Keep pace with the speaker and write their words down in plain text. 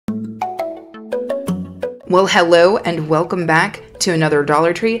Well, hello and welcome back to another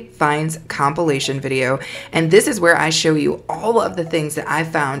Dollar Tree Finds compilation video. And this is where I show you all of the things that I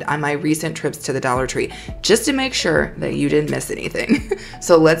found on my recent trips to the Dollar Tree, just to make sure that you didn't miss anything.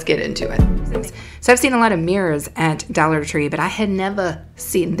 So let's get into it. So I've seen a lot of mirrors at Dollar Tree, but I had never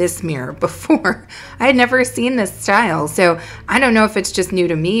seen this mirror before. I had never seen this style. So I don't know if it's just new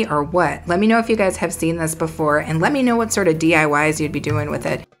to me or what. Let me know if you guys have seen this before, and let me know what sort of DIYs you'd be doing with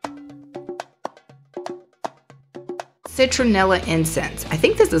it. Citronella incense. I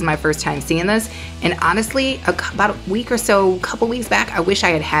think this is my first time seeing this, and honestly, about a week or so, couple weeks back, I wish I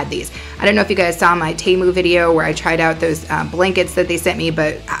had had these. I don't know if you guys saw my Temu video where I tried out those blankets that they sent me,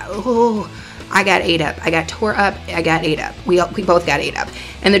 but I got ate up. I got tore up. I got ate up. We both got ate up.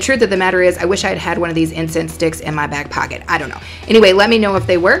 And the truth of the matter is, I wish I had had one of these incense sticks in my back pocket. I don't know. Anyway, let me know if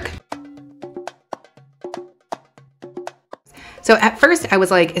they work. So at first I was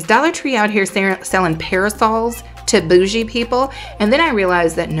like, is Dollar Tree out here selling parasols to bougie people? And then I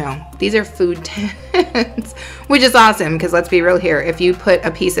realized that no, these are food tents, which is awesome because let's be real here. If you put a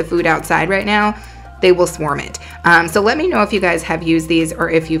piece of food outside right now, they will swarm it. So let me know if you guys have used these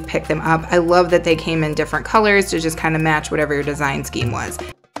or if you've picked them up. I love that they came in different colors to just kind of match whatever your design scheme was.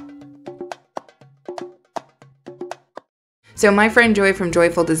 So my friend Joy from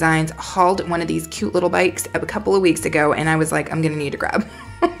Joyful Designs hauled one of these cute little bikes a couple of weeks ago, and I was like, I'm gonna need to grab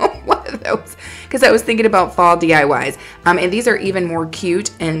one of those because I was thinking about fall DIYs. And these are even more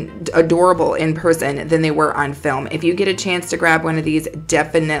cute and adorable in person than they were on film. If you get a chance to grab one of these,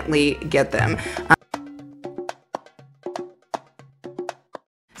 definitely get them.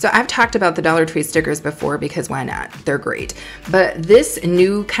 So I've talked about the Dollar Tree stickers before because why not? They're great. But this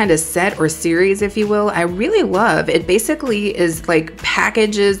new kind of set or series, if you will, I really love. It basically is like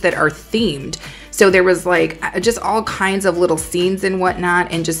packages that are themed. So there was like just all kinds of little scenes and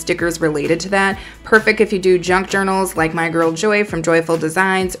whatnot and just stickers related to that. Perfect if you do junk journals like my girl Joy from Joyful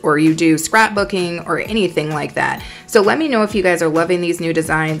Designs, or you do scrapbooking or anything like that. So let me know if you guys are loving these new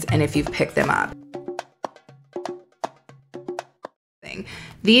designs and if you've picked them up.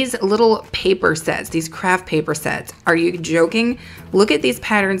 These little paper sets, these craft paper sets, are you joking? Look at these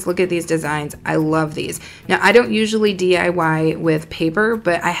patterns, look at these designs. I love these. Now, I don't usually DIY with paper,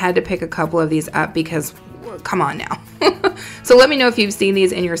 but I had to pick a couple of these up because, come on now. So let me know if you've seen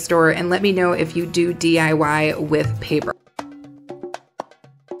these in your store, and let me know if you do DIY with paper.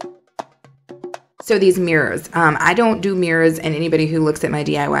 So these mirrors, I don't do mirrors, and anybody who looks at my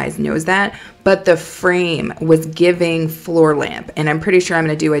DIYs knows that, but the frame was giving floor lamp, and I'm pretty sure I'm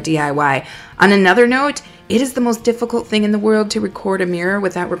going to do a DIY. On another note, it is the most difficult thing in the world to record a mirror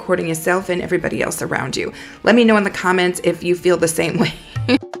without recording yourself and everybody else around you. Let me know in the comments if you feel the same way.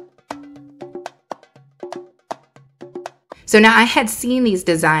 So now I had seen these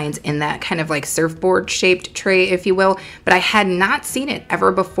designs in that kind of like surfboard shaped tray, if you will, but I had not seen it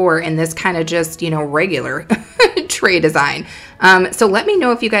ever before in this kind of just, you know, regular tray design. So let me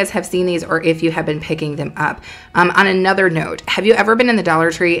know if you guys have seen these or if you have been picking them up. On another note, have you ever been in the Dollar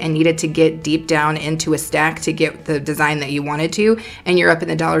Tree and needed to get deep down into a stack to get the design that you wanted to, and you're up in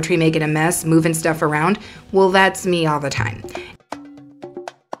the Dollar Tree making a mess, moving stuff around? Well, that's me all the time.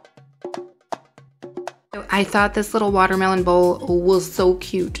 I thought this little watermelon bowl was so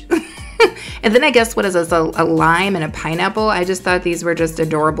cute. And then I guess what is this, a lime and a pineapple? I just thought these were just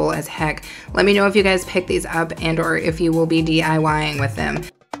adorable as heck. Let me know if you guys pick these up and or if you will be DIYing with them.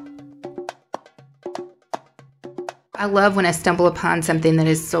 I love when I stumble upon something that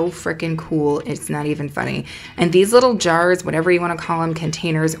is so freaking cool, it's not even funny. And these little jars, whatever you want to call them,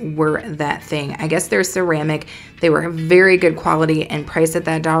 containers, were that thing. I guess they're ceramic. They were very good quality and priced at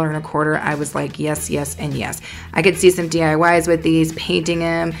that $1.25. I was like, yes, yes, and yes. I could see some DIYs with these, painting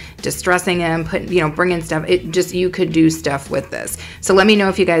them, distressing them, bringing stuff. It just, you could do stuff with this. So let me know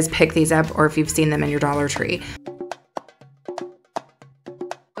if you guys pick these up or if you've seen them in your Dollar Tree.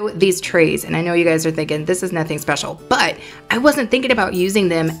 These trays, and I know you guys are thinking this is nothing special, but I wasn't thinking about using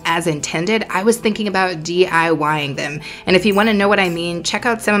them as intended. I was thinking about DIYing them. And if you want to know what I mean, check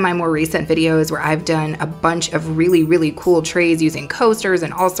out some of my more recent videos where I've done a bunch of really, really cool trays using coasters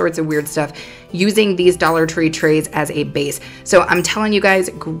and all sorts of weird stuff using these Dollar Tree trays as a base. So I'm telling you guys,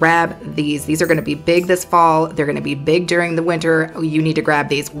 grab these. These are going to be big this fall. They're going to be big during the winter. You need to grab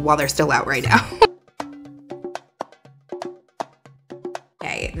these while they're still out right now.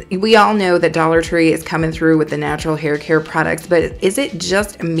 We all know that Dollar Tree is coming through with the natural hair care products, but is it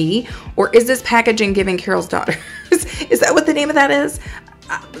just me, or is this packaging giving Carol's Daughters? Is that what the name of that is?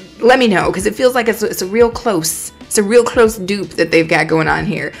 Let me know, because it feels like it's a real close dupe that they've got going on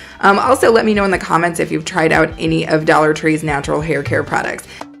here. Also, let me know in the comments if you've tried out any of Dollar Tree's natural hair care products.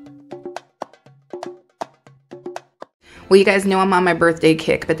 Well, you guys know I'm on my birthday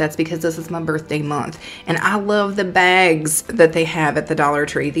kick, but that's because this is my birthday month. And I love the bags that they have at the Dollar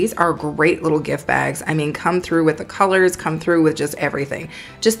Tree. These are great little gift bags. I mean, come through with the colors, come through with just everything.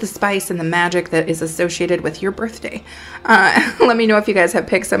 Just the spice and the magic that is associated with your birthday. Let me know if you guys have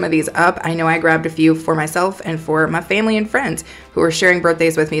picked some of these up. I know I grabbed a few for myself and for my family and friends who are sharing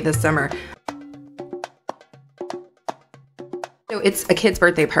birthdays with me this summer. So it's a kid's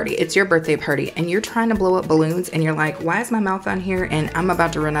birthday party, it's your birthday party, and you're trying to blow up balloons and you're like, why is my mouth on here and I'm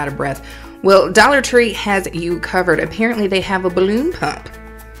about to run out of breath? Well, Dollar Tree has you covered. Apparently they have a balloon pump.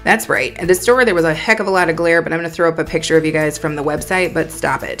 That's right. At the store there was a heck of a lot of glare, but I'm going to throw up a picture of you guys from the website, but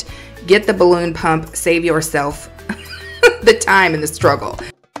stop it. Get the balloon pump, save yourself the time and the struggle.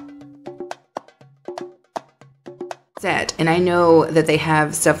 And I know that they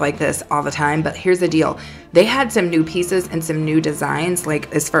have stuff like this all the time, but here's the deal. They had some new pieces and some new designs,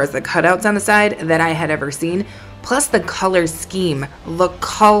 like as far as the cutouts on the side, that I had ever seen. Plus the color scheme. The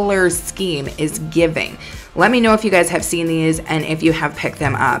color scheme is giving. Let me know if you guys have seen these and if you have picked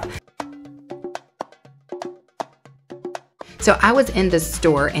them up. So I was in the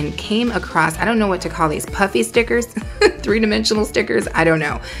store and came across, I don't know what to call these, puffy stickers, three-dimensional stickers, I don't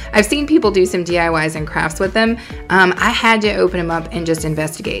know. I've seen people do some DIYs and crafts with them. I had to open them up and just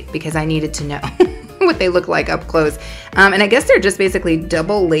investigate because I needed to know what they look like up close. And I guess they're just basically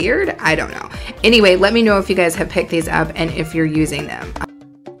double layered, I don't know. Anyway, let me know if you guys have picked these up and if you're using them.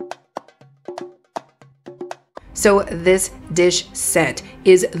 So this dish set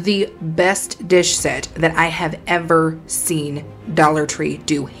is the best dish set that I have ever seen Dollar Tree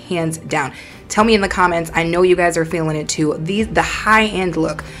do, hands down. Tell me in the comments. I know you guys are feeling it too. The high-end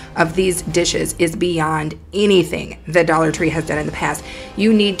look of these dishes is beyond anything that Dollar Tree has done in the past.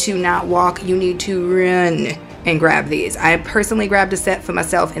 You need to not walk, you need to run and grab these. I personally grabbed a set for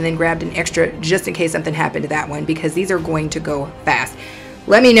myself and then grabbed an extra just in case something happened to that one because these are going to go fast.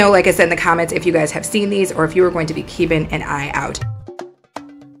 Let me know, like I said in the comments, if you guys have seen these or if you are going to be keeping an eye out.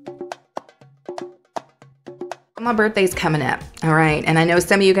 My birthday's coming up, all right? And I know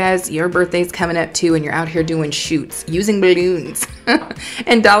some of you guys, your birthday's coming up too, and you're out here doing shoots using balloons.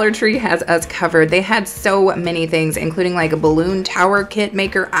 And Dollar Tree has us covered. They had so many things, including like a balloon tower kit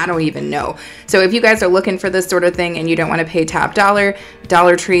maker. I don't even know. So if you guys are looking for this sort of thing and you don't want to pay top dollar,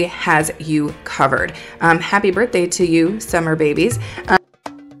 Dollar Tree has you covered. Happy birthday to you, summer babies.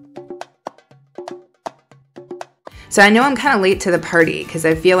 So I know I'm kind of late to the party because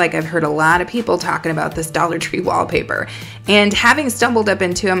I feel like I've heard a lot of people talking about this Dollar Tree wallpaper. And having stumbled up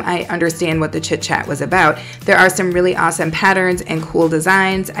into them, I understand what the chit chat was about. There are some really awesome patterns and cool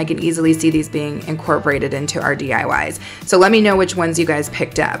designs. I can easily see these being incorporated into our DIYs. So let me know which ones you guys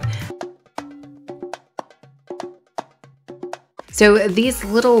picked up. So these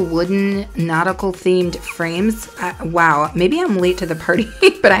little wooden nautical themed frames, wow, maybe I'm late to the party,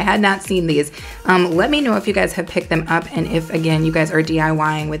 but I had not seen these. Let me know if you guys have picked them up and if, again, you guys are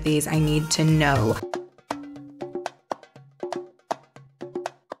DIYing with these, I need to know.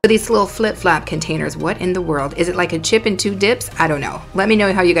 These little flip-flop containers, what in the world? Is it like a chip and two dips? I don't know. Let me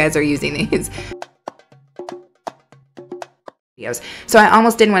know how you guys are using these. So I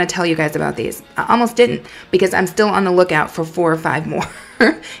almost didn't want to tell you guys about these. I almost didn't because I'm still on the lookout for 4 or 5 more.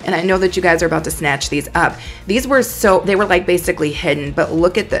 And I know that you guys are about to snatch these up. These were they were like basically hidden, but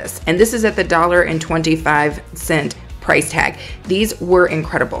look at this. And this is at the $1.25 price tag. These were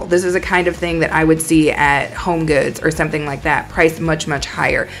incredible. This is a kind of thing that I would see at Home Goods or something like that, priced much, much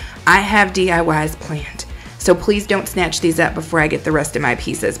higher. I have DIYs planned. So please don't snatch these up before I get the rest of my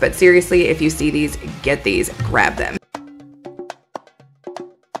pieces. But seriously, if you see these, get these, grab them.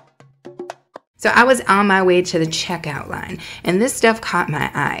 So I was on my way to the checkout line, and this stuff caught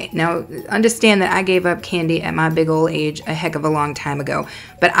my eye. Now, understand that I gave up candy at my big old age a heck of a long time ago,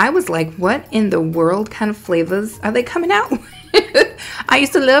 but I was like, what in the world kind of flavors are they coming out with? I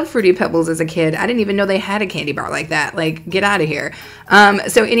used to love Fruity Pebbles as a kid. I didn't even know they had a candy bar like that. Like, get out of here.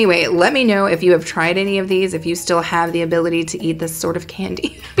 So anyway, let me know if you have tried any of these, if you still have the ability to eat this sort of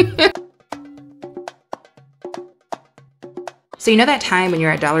candy. So you know that time when you're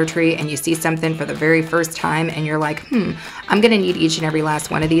at Dollar Tree and you see something for the very first time and you're like, I'm gonna need each and every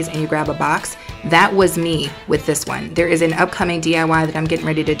last one of these, and you grab a box? That was me with this one. There is an upcoming DIY that I'm getting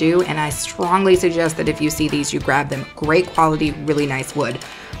ready to do, and I strongly suggest that if you see these, you grab them. Great quality, really nice wood.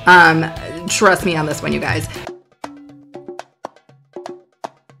 Trust me on this one, you guys.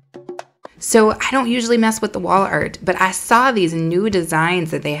 So I don't usually mess with the wall art, but I saw these new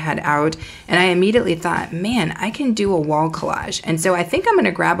designs that they had out, and I immediately thought, man, I can do a wall collage. And so I think I'm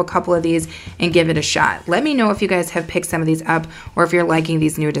gonna grab a couple of these and give it a shot. Let me know if you guys have picked some of these up or if you're liking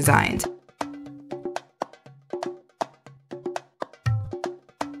these new designs.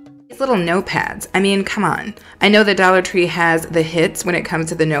 little notepads. I mean, come on. I know the Dollar Tree has the hits when it comes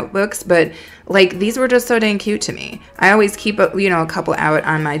to the notebooks, but like these were just so dang cute to me. I always keep a couple out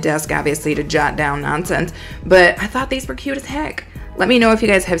on my desk, obviously, to jot down nonsense, but I thought these were cute as heck. Let me know if you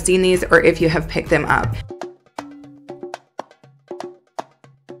guys have seen these or if you have picked them up.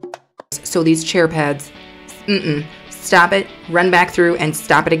 So these chair pads, stop it, run back through and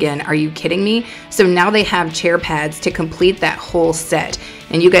stop it again. Are you kidding me? So now they have chair pads to complete that whole set.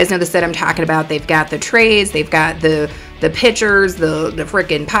 And you guys know the set I'm talking about. They've got the trays, they've got the pitchers, the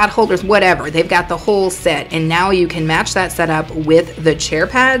frickin' pot holders, whatever. They've got the whole set. And now you can match that setup with the chair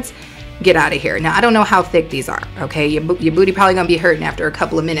pads. Get out of here. Now, I don't know how thick these are, okay? Your booty probably gonna be hurting after a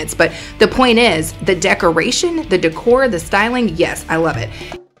couple of minutes. But the point is, the decoration, the decor, the styling, yes, I love it.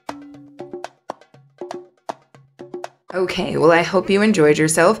 Okay, well, I hope you enjoyed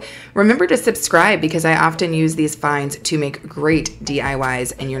yourself. Remember to subscribe because I often use these finds to make great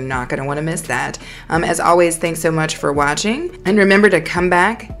DIYs and you're not going to want to miss that. As always, thanks so much for watching. And remember to come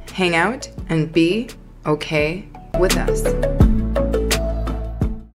back, hang out, and be okay with us.